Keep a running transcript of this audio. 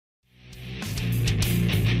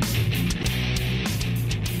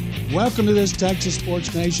Welcome to this Texas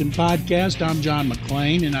Sports Nation podcast. I'm John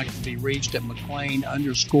McClain, and I can be reached at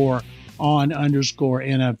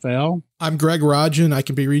McClain_on_NFL. I'm Greg Rajan. I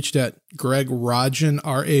can be reached at Greg Rajan,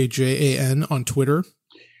 R-A-J-A-N, on Twitter.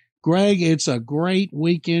 Greg, it's a great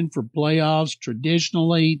weekend for playoffs.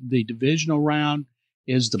 Traditionally, the divisional round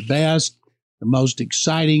is the best, the most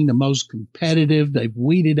exciting, the most competitive. They've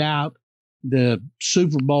weeded out the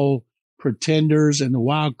Super Bowl pretenders in the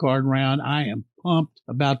wild card round. I am pumped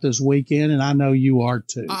about this weekend, and I know you are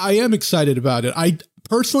too. I am excited about it. I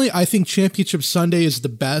think Championship Sunday is the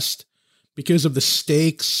best because of the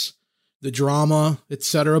stakes, the drama,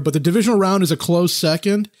 etc. But the divisional round is a close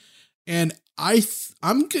second, and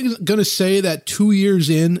I'm going to say that 2 years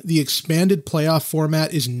in, the expanded playoff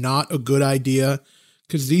format is not a good idea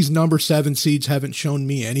because these number 7 seeds haven't shown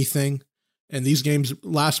me anything, and these games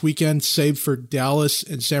last weekend, save for Dallas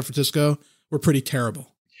and San Francisco, were pretty terrible.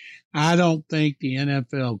 I don't think the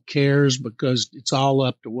NFL cares because it's all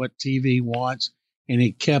up to what TV wants, and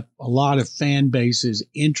it kept a lot of fan bases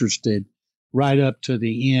interested right up to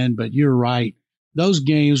the end. But you're right. Those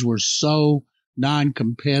games were so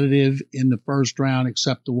non-competitive in the first round,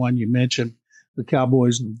 except the one you mentioned, the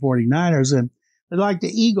Cowboys and the 49ers. And like the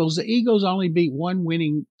Eagles only beat one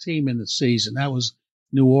winning team in the season. That was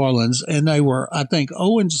New Orleans. And they were, I think,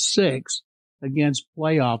 0-6 against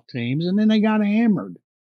playoff teams. And then they got hammered.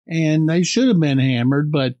 And they should have been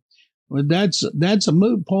hammered, but that's a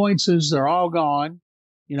moot point since they're all gone.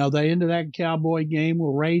 You know, the end of that Cowboy game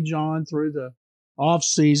will rage on through the off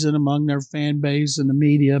season among their fan base and the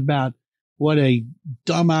media about what a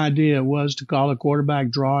dumb idea it was to call a quarterback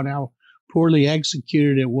draw and how poorly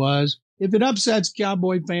executed it was. If it upsets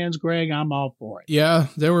Cowboy fans, Greg, I'm all for it. Yeah,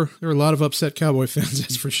 there were a lot of upset Cowboy fans,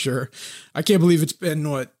 that's for sure. I can't believe it's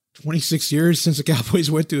been 26 years since the Cowboys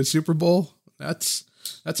went to a Super Bowl. That's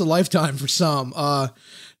a lifetime for some.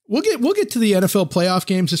 We'll get to the NFL playoff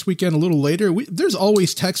games this weekend a little later. There's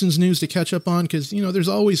always Texans news to catch up on because, there's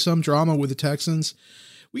always some drama with the Texans.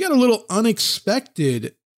 We got a little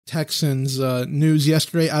unexpected Texans news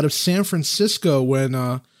yesterday out of San Francisco when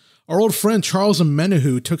our old friend Charles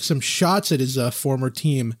Omenihu took some shots at his former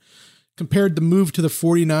team. Compared the move to the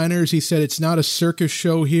 49ers, he said it's not a circus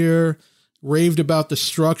show here. Raved about the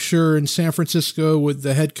structure in San Francisco with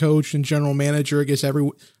the head coach and general manager, I guess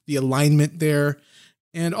the alignment there.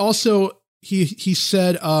 And also he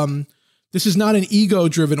said, this is not an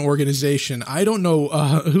ego-driven organization. I don't know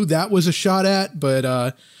who that was a shot at, but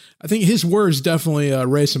I think his words definitely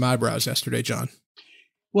raised some eyebrows yesterday, John.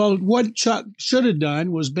 Well, what Chuck should have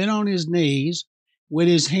done was been on his knees with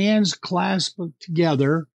his hands clasped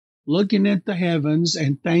together, looking at the heavens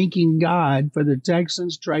and thanking God for the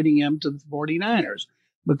Texans trading him to the 49ers.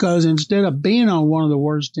 Because instead of being on one of the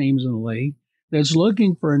worst teams in the league that's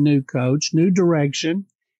looking for a new coach, new direction,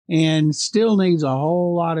 and still needs a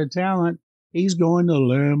whole lot of talent, he's going to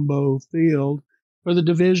Lambeau Field for the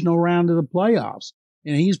divisional round of the playoffs.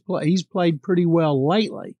 And he's played pretty well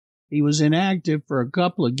lately. He was inactive for a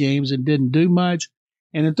couple of games and didn't do much.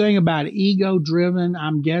 And the thing about ego-driven,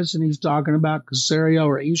 I'm guessing he's talking about Caserio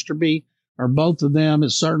or Easterby, or both of them. It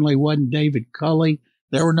certainly wasn't David Culley.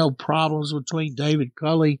 There were no problems between David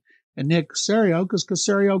Culley and Nick Caserio because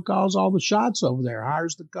Caserio calls all the shots over there,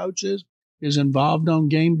 hires the coaches, is involved on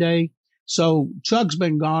game day. So Chuck's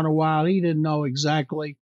been gone a while. He didn't know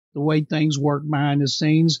exactly the way things work behind the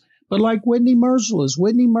scenes. But like Whitney Mercilus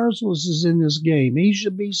is in this game. He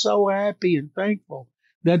should be so happy and thankful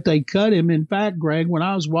that they cut him. In fact, Greg, when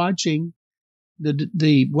I was watching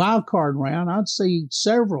the wild card round, I'd see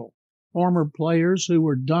several former players who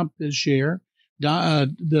were dumped this year. Not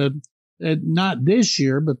this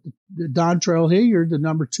year, but the Dontrell Hilliard, the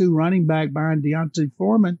number 2 running back behind Deontay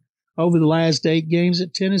Foreman, over the last 8 games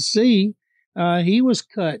at Tennessee, he was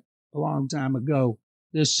cut a long time ago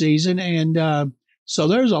this season. And so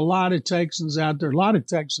there's a lot of Texans out there, a lot of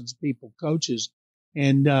Texans people, coaches,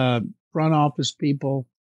 and front office people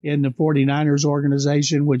in the 49ers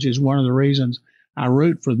organization, which is one of the reasons I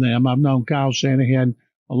root for them. I've known Kyle Shanahan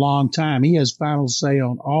a long time. He has final say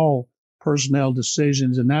on all personnel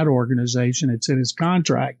decisions in that organization. It's in his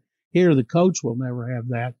contract. Here, the coach will never have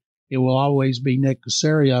that. It will always be Nick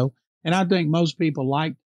Caserio. And I think most people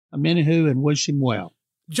like Omenihu and wish him well.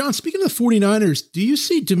 John, speaking of the 49ers, do you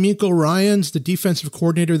see DeMeco Ryans, the defensive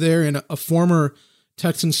coordinator there and a former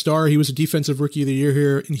Texan star? He was a defensive rookie of the year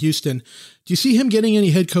here in Houston. Do you see him getting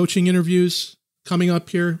any head coaching interviews coming up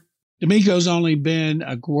here? DeMeco's only been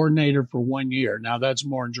a coordinator for 1 year. Now that's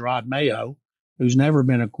more than Gerard Mayo, who's never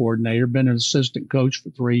been a coordinator, been an assistant coach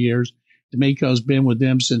for 3 years. DeMeco's been with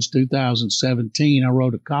them since 2017. I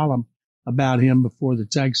wrote a column about him before the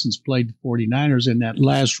Texans played the 49ers in that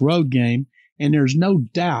last road game. And there's no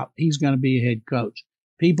doubt he's going to be a head coach.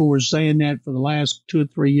 People were saying that for the last 2 or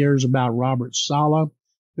 3 years about Robert Saleh,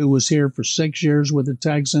 who was here for 6 years with the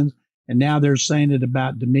Texans. And now they're saying it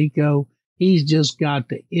about DeMeco. He's just got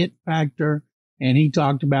the it factor. And he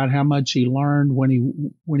talked about how much he learned when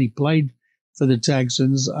he played for the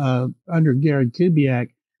Texans under Gary Kubiak.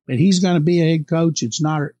 But he's going to be a head coach. It's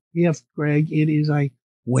not if, Greg, it is a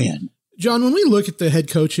when. John, when we look at the head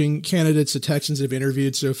coaching candidates the Texans have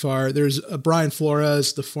interviewed so far, there's Brian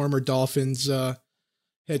Flores, the former Dolphins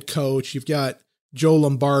head coach. You've got Joe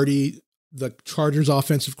Lombardi, the Chargers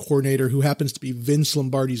offensive coordinator, who happens to be Vince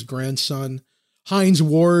Lombardi's grandson. Hines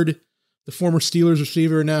Ward, the former Steelers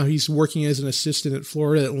receiver. Now he's working as an assistant at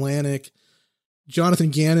Florida Atlantic. Jonathan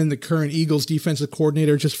Gannon, the current Eagles defensive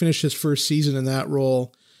coordinator, just finished his first season in that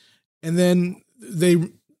role. And then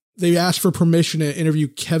they asked for permission to interview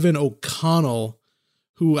Kevin O'Connell,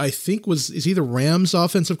 who I think is he the Rams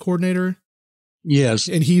offensive coordinator? Yes.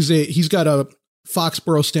 And he's got a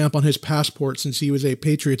Foxborough stamp on his passport since he was a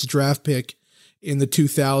Patriots draft pick in the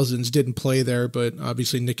 2000s, didn't play there, but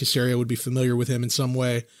obviously Nick Caserio would be familiar with him in some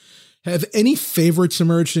way. Have any favorites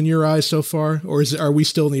emerged in your eyes so far, or are we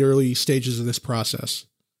still in the early stages of this process?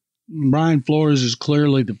 Brian Flores is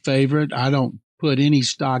clearly the favorite. I don't put any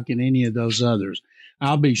stock in any of those others.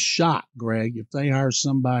 I'll be shocked, Greg, if they hire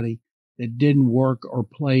somebody that didn't work or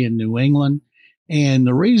play in New England. And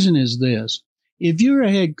the reason is this. If you're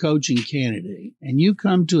a head coaching candidate and you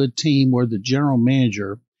come to a team where the general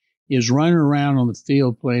manager is running around on the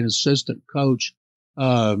field playing assistant coach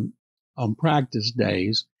on practice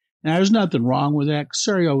days, now there's nothing wrong with that.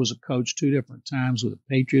 Caserio was a coach 2 different times with the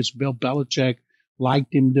Patriots. Bill Belichick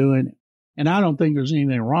liked him doing it. And I don't think there's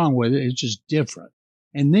anything wrong with it. It's just different.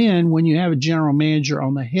 And then when you have a general manager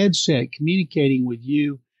on the headset communicating with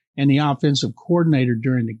you and the offensive coordinator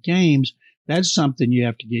during the games, that's something you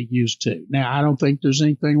have to get used to. Now, I don't think there's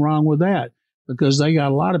anything wrong with that because they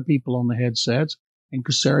got a lot of people on the headsets, and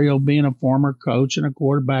Caserio being a former coach and a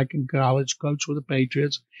quarterback in college, coach with the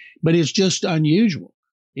Patriots. But it's just unusual,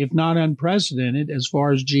 if not unprecedented, as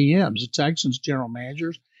far as GMs. The Texans general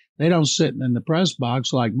managers, they don't sit in the press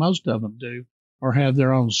box like most of them do or have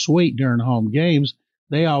their own suite during home games.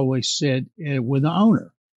 They always sit with the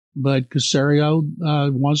owner. But Caserio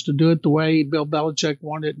wants to do it the way Bill Belichick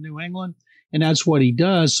wanted it in New England, and that's what he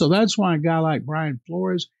does. So that's why a guy like Brian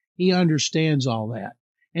Flores, he understands all that.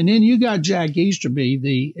 And then you got Jack Easterby,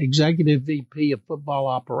 the executive VP of football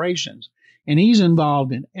operations, and he's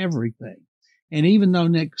involved in everything. And even though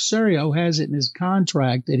Nick Caserio has it in his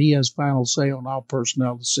contract that he has final say on all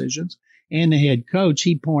personnel decisions and the head coach,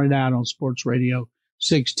 he pointed out on Sports Radio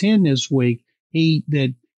 610 this week, he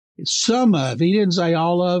didn't say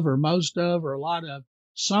all of or most of or a lot of,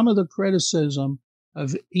 some of the criticism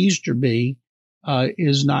of Easterby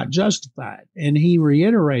is not justified. And he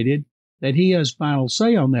reiterated that he has final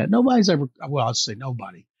say on that. Nobody's ever, well, I'll say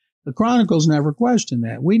nobody. The Chronicles never questioned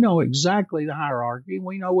that. We know exactly the hierarchy.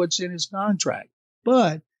 We know what's in his contract.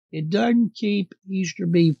 But it doesn't keep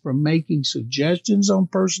Easterby from making suggestions on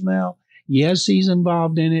personnel. Yes, he's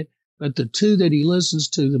involved in it, but the 2 that he listens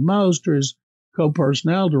to the most are his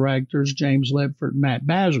co-personnel directors, James Lipford and Matt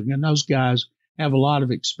Bazard. And those guys have a lot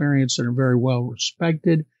of experience and are very well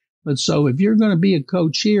respected. But so if you're going to be a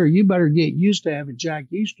coach here, you better get used to having Jack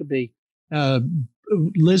Easterby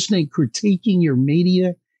listening, critiquing your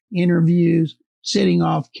media interviews, sitting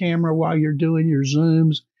off camera while you're doing your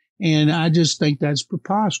Zooms. And I just think that's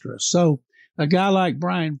preposterous. So a guy like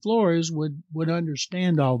Brian Flores would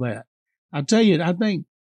understand all that. I'll tell you, I think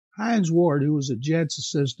Hines Ward, who was a Jets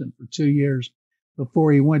assistant for 2 years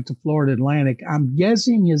before he went to Florida Atlantic, I'm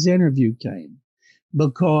guessing his interview came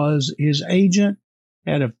because his agent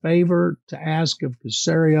had a favor to ask of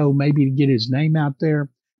Caserio maybe to get his name out there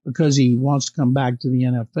because he wants to come back to the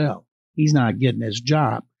NFL. He's not getting his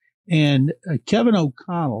job. And Kevin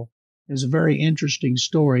O'Connell is a very interesting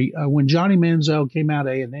story. When Johnny Manziel came out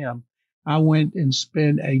of A&M, I went and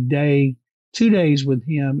spent 2 days with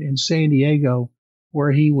him in San Diego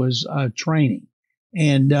where he was training.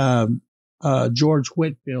 And George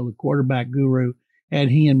Whitfield, the quarterback guru, had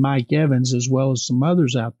he and Mike Evans as well as some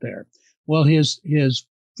others out there. Well, his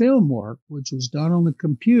film work, which was done on the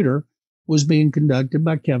computer, was being conducted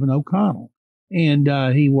by Kevin O'Connell.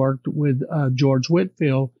 And he worked with George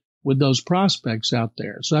Whitfield with those prospects out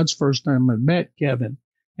there. So that's the first time I met Kevin.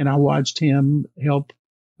 And I watched him help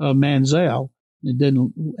Manziel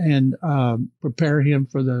and prepare him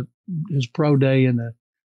for his pro day and the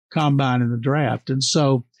combine and the draft. And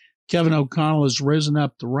so Kevin O'Connell has risen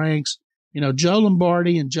up the ranks. You know, Joe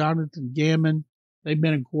Lombardi and Jonathan Gannon They've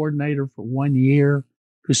been a coordinator for 1 year.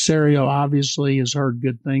 Caserio obviously has heard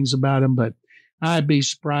good things about him, but I'd be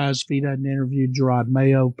surprised if he doesn't interview Gerard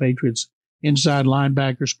Mayo, Patriots inside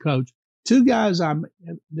linebackers coach. Two guys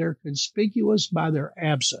they're conspicuous by their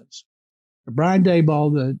absence. Brian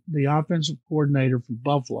Daboll, the offensive coordinator from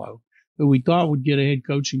Buffalo, who we thought would get a head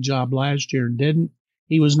coaching job last year and didn't.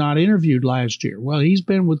 He was not interviewed last year. Well, he's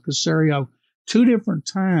been with Caserio 2 different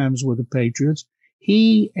times with the Patriots.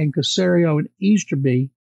 He and Caserio and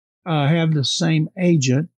Easterby have the same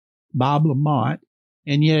agent, Bob Lamont,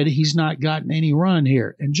 and yet he's not gotten any run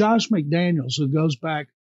here. And Josh McDaniels, who goes back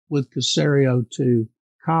with Caserio to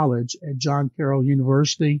college at John Carroll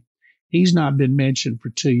University, he's not been mentioned for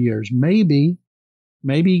 2 years. Maybe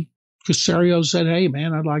Caserio said, hey,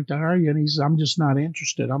 man, I'd like to hire you. And he said, I'm just not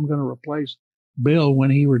interested. I'm going to replace Bill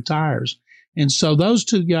when he retires. And so those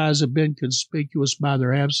 2 guys have been conspicuous by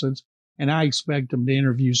their absence, and I expect them to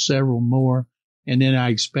interview several more. And then I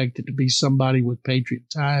expect it to be somebody with Patriot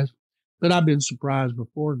ties. But I've been surprised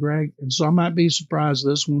before, Greg, and so I might be surprised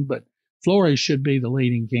this one, but Flores should be the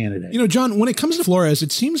leading candidate. You know, John, when it comes to Flores,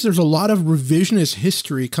 it seems there's a lot of revisionist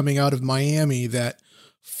history coming out of Miami that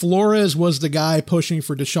Flores was the guy pushing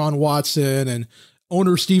for Deshaun Watson and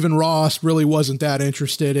owner Stephen Ross really wasn't that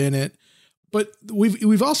interested in it. But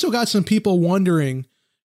we've also got some people wondering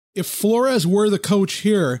if Flores were the coach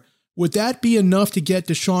here, would that be enough to get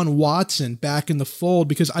Deshaun Watson back in the fold?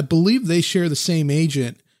 Because I believe they share the same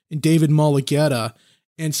agent in David Mulugheta.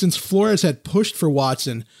 And since Flores had pushed for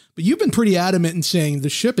Watson, but you've been pretty adamant in saying the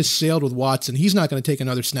ship has sailed with Watson. He's not going to take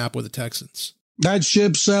another snap with the Texans. That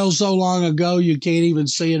ship sailed so long ago, you can't even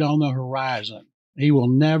see it on the horizon. He will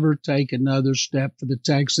never take another step for the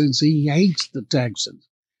Texans. He hates the Texans.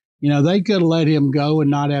 You know, they could have let him go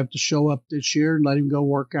and not have to show up this year and let him go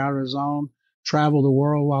work out on his own, travel the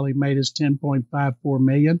world while he made his $10.54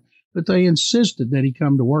 million. But they insisted that he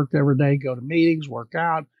come to work every day, go to meetings, work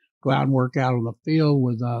out, go out and work out on the field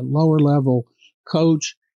with a lower level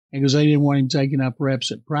coach, because they didn't want him taking up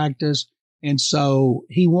reps at practice. And so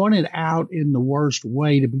he wanted out in the worst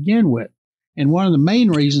way to begin with. And one of the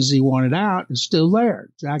main reasons he wanted out is still there,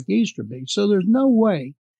 Jack Easterby. So there's no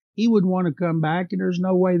way he would want to come back, and there's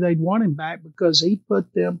no way they'd want him back because he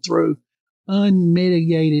put them through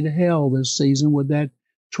unmitigated hell this season with that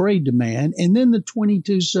trade demand. And then the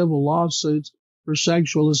 22 civil lawsuits for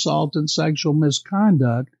sexual assault and sexual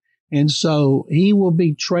misconduct. And so he will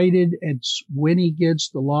be traded when he gets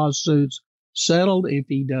the lawsuits settled. If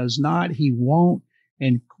he does not, he won't.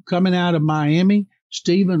 And coming out of Miami,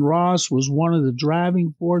 Stephen Ross was one of the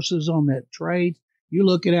driving forces on that trade. You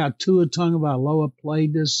look at how Tua Tagovailoa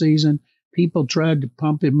played this season. People tried to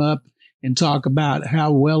pump him up and talk about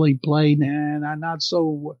how well he played, and not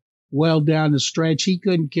so well down the stretch. He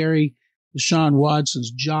couldn't carry Deshaun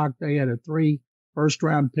Watson's jock. They had 3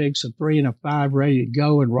 first-round picks, a 3 and a 5 ready to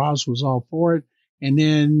go, and Ross was all for it. And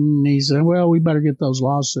then he said, well, we better get those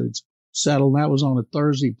lawsuits settled. That was on a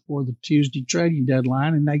Thursday before the Tuesday trading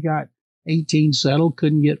deadline, and they got 18 settled,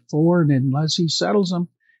 couldn't get 4, and unless he settles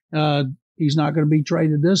them, he's not going to be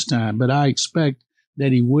traded this time. But I expect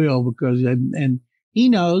that he will, because and he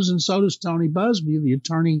knows, and so does Tony Busby, the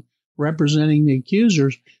attorney representing the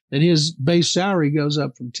accusers, that his base salary goes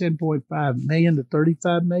up from $10.5 million to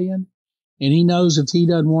 $35 million. And he knows if he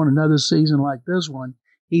doesn't want another season like this one,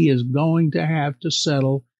 he is going to have to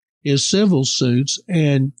settle his civil suits.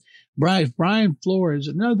 And Brian Flores,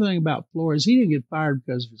 another thing about Flores, he didn't get fired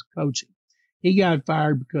because of his coaching. He got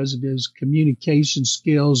fired because of his communication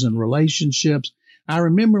skills and relationships. I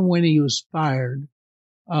remember when he was fired,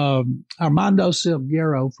 Armando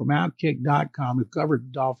Salguero from Outkick.com, who covered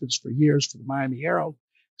the Dolphins for years for the Miami Herald,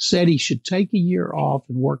 said he should take a year off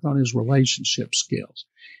and work on his relationship skills.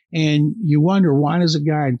 And you wonder, why does a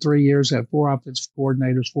guy in 3 years have 4 offensive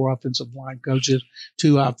coordinators, 4 offensive line coaches,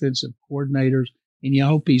 2 offensive coordinators? And you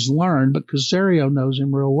hope he's learned, but Caserio knows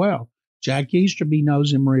him real well. Jack Easterby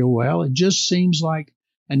knows him real well. It just seems like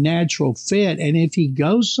a natural fit. And if he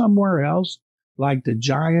goes somewhere else, like the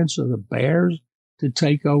Giants or the Bears, to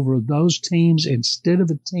take over those teams instead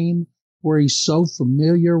of a team where he's so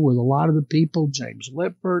familiar with a lot of the people, James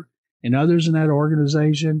Lippert and others in that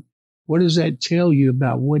organization, what does that tell you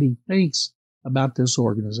about what he thinks about this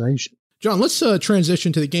organization? John, let's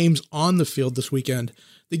transition to the games on the field this weekend.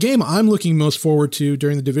 The game I'm looking most forward to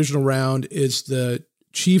during the divisional round is the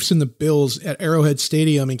Chiefs and the Bills at Arrowhead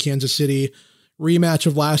Stadium in Kansas City, rematch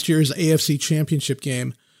of last year's AFC Championship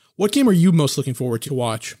game. What game are you most looking forward to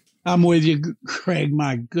watch? I'm with you, Craig.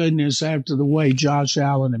 My goodness, after the way Josh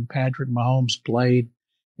Allen and Patrick Mahomes played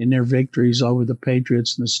in their victories over the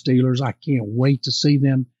Patriots and the Steelers, I can't wait to see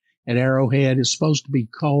them at Arrowhead. It's supposed to be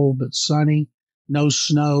cold but sunny. no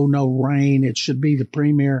snow, no rain. It should be the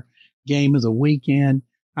premier game of the weekend.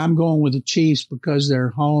 I'm going with the Chiefs because they're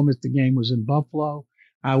home. If the game was in Buffalo,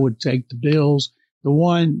 I would take the Bills.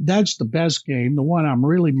 That's the best game, the one I'm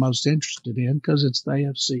really most interested in because it's the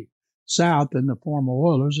AFC South and the former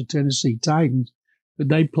Oilers, the Tennessee Titans, but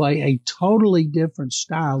they play a totally different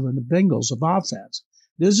style than the Bengals of offense.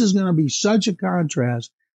 This is going to be such a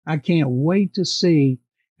contrast. I can't wait to see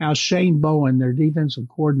how Shane Bowen, their defensive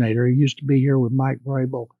coordinator, who used to be here with Mike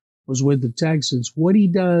Vrabel, was with the Texans, what he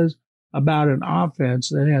does about an offense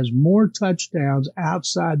that has more touchdowns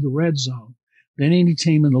outside the red zone than any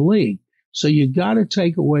team in the league. So you got to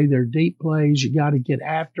take away their deep plays. You got to get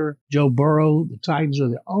after Joe Burrow. The Titans are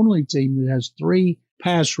the only team that has 3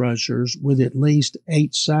 pass rushers with at least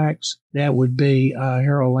 8 sacks. That would be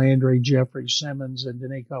Harold Landry, Jeffrey Simmons, and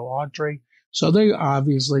Danico Autry. So they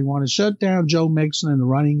obviously want to shut down Joe Mixon in the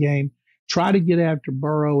running game, try to get after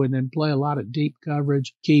Burrow, and then play a lot of deep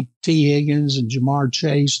coverage, keep T. Higgins and Jamar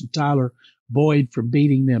Chase and Tyler Boyd from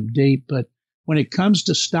beating them deep. But when it comes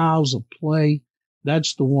to styles of play,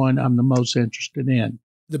 that's the one I'm the most interested in.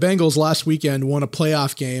 The Bengals last weekend won a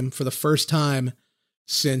playoff game for the first time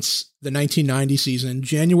since the 1990 season.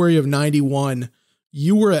 January of 91,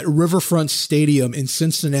 you were at Riverfront Stadium in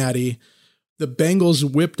Cincinnati. The Bengals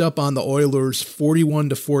whipped up on the Oilers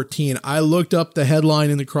 41-14. I looked up the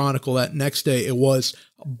headline in the Chronicle that next day. It was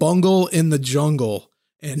Bungle in the Jungle.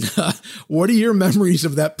 And what are your memories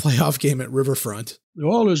of that playoff game at Riverfront? The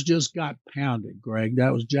Oilers just got pounded, Greg.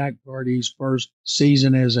 That was Jack Vardy's first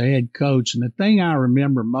season as a head coach. And the thing I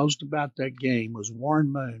remember most about that game was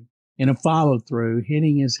Warren Moon in a follow-through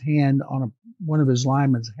hitting his hand on one of his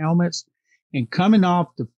linemen's helmets and coming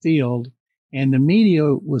off the field. And the media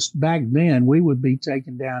was, back then, we would be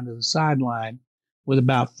taken down to the sideline with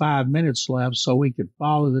about 5 minutes left so we could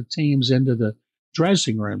follow the teams into the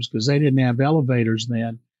dressing rooms because they didn't have elevators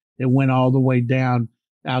then that went all the way down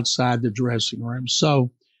outside the dressing room.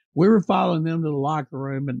 So we were following them to the locker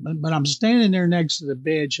room, but I'm standing there next to the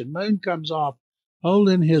bench, and Moon comes off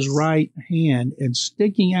holding his right hand, and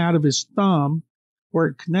sticking out of his thumb where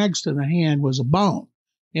it connects to the hand was a bone.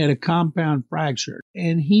 He had a compound fracture,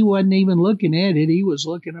 and he wasn't even looking at it. He was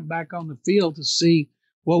looking back on the field to see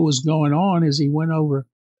what was going on as he went over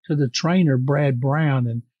to the trainer, Brad Brown,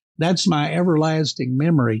 and that's my everlasting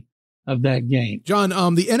memory of that game. John,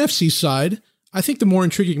 the NFC side, I think the more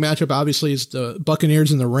intriguing matchup obviously is the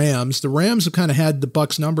Buccaneers and the Rams. The Rams have kind of had the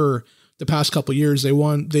Bucs number the past couple of years.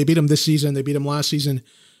 They beat them this season. They beat them last season.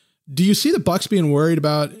 Do you see the Bucs being worried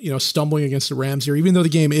about, stumbling against the Rams here, even though the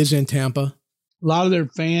game is in Tampa? A lot of their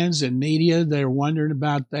fans and media, they're wondering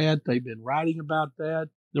about that. They've been writing about that.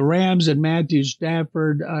 The Rams and Matthew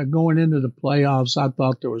Stafford going into the playoffs, I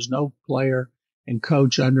thought there was no player and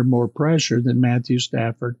coach under more pressure than Matthew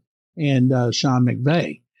Stafford and Sean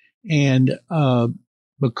McVay. And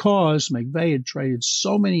because McVay had traded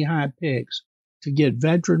so many high picks to get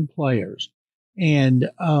veteran players. And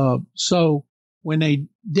so when they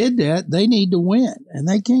did that, they need to win. And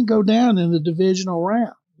they can't go down in the divisional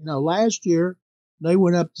round. Last year, they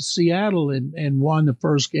went up to Seattle and won the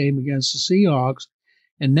first game against the Seahawks.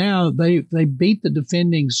 And now they beat the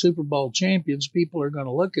defending Super Bowl champions. People are going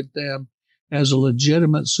to look at them as a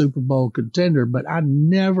legitimate Super Bowl contender. But I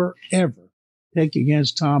never, ever pick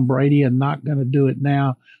against Tom Brady, and not going to do it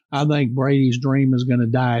now. I think Brady's dream is going to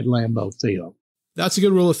die at Lambeau Field. That's a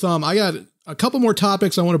good rule of thumb. I got a couple more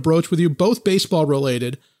topics I want to broach with you, both baseball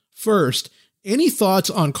related. First, any thoughts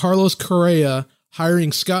on Carlos Correa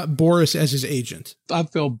hiring Scott Boras as his agent? I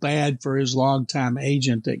feel bad for his longtime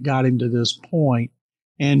agent that got him to this point.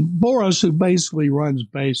 And Boras, who basically runs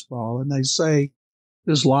baseball, and they say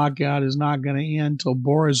this lockout is not going to end till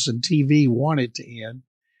Boras and TV want it to end.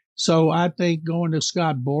 So I think going to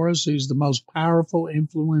Scott Boras, who's the most powerful,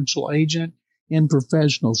 influential agent in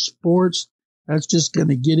professional sports, that's just going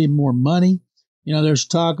to get him more money. There's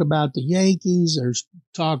talk about the Yankees. There's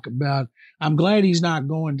talk about, I'm glad he's not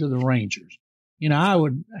going to the Rangers. I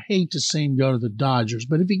would hate to see him go to the Dodgers.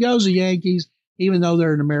 But if he goes to Yankees, even though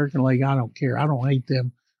they're in the American League, I don't care. I don't hate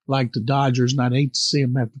them like the Dodgers, and I'd hate to see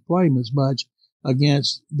them have to play him as much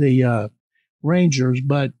against the Rangers.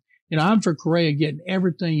 But, I'm for Correa getting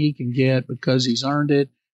everything he can get because he's earned it.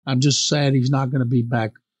 I'm just sad he's not going to be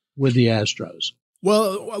back with the Astros.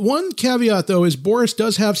 Well, one caveat, though, is Boras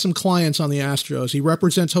does have some clients on the Astros. He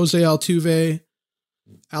represents Jose Altuve,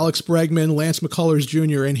 Alex Bregman, Lance McCullers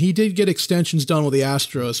Jr., and he did get extensions done with the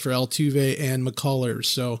Astros for Altuve and McCullers.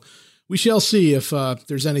 So we shall see if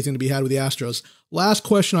there's anything to be had with the Astros. Last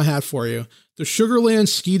question I have for you. The Sugarland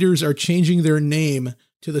Skeeters are changing their name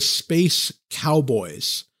to the Space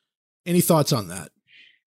Cowboys. Any thoughts on that?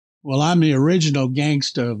 Well, I'm the original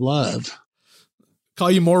gangsta of love.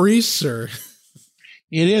 Call you Maurice, or?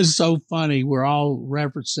 It is so funny. We're all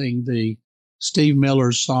referencing the Steve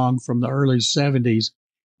Miller song from the early 70s.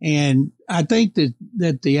 And I think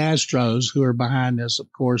that the Astros, who are behind this,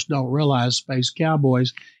 of course, don't realize Space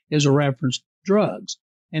Cowboys is a reference to drugs.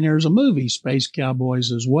 And there's a movie, Space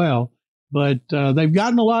Cowboys, as well. But they've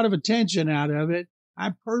gotten a lot of attention out of it.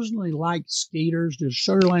 I personally like Skeeters, the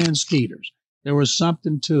Sugarland Skeeters. There was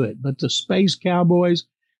something to it. But the Space Cowboys,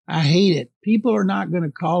 I hate it. People are not going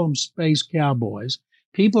to call them Space Cowboys.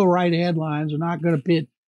 People who write headlines are not going to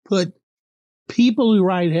put people who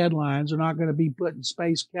write headlines are not going to be putting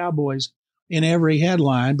Space Cowboys in every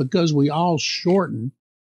headline because we all shorten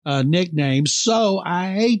nicknames. So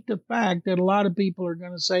I hate the fact that a lot of people are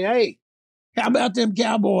going to say, hey, how about them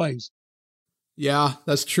Cowboys? Yeah,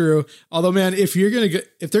 that's true. Although, man, if they're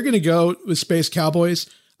going to go with Space Cowboys,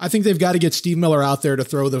 I think they've got to get Steve Miller out there to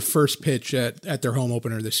throw the first pitch at their home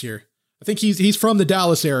opener this year. I think he's from the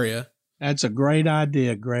Dallas area. That's a great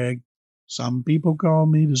idea, Greg. Some people call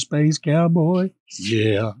me the Space Cowboy.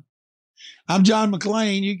 Yeah. I'm John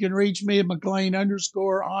McClain. You can reach me at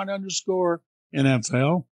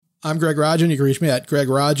McClain_on_NFL. I'm Greg Rajan. You can reach me at Greg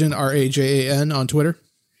Rajan, Rajan, on Twitter.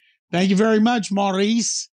 Thank you very much,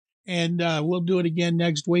 Maurice. And we'll do it again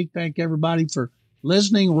next week. Thank everybody for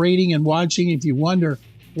listening, reading, and watching. If you wonder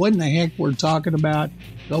what in the heck we're talking about,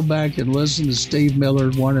 go back and listen to Steve Miller,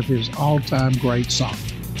 one of his all-time great songs.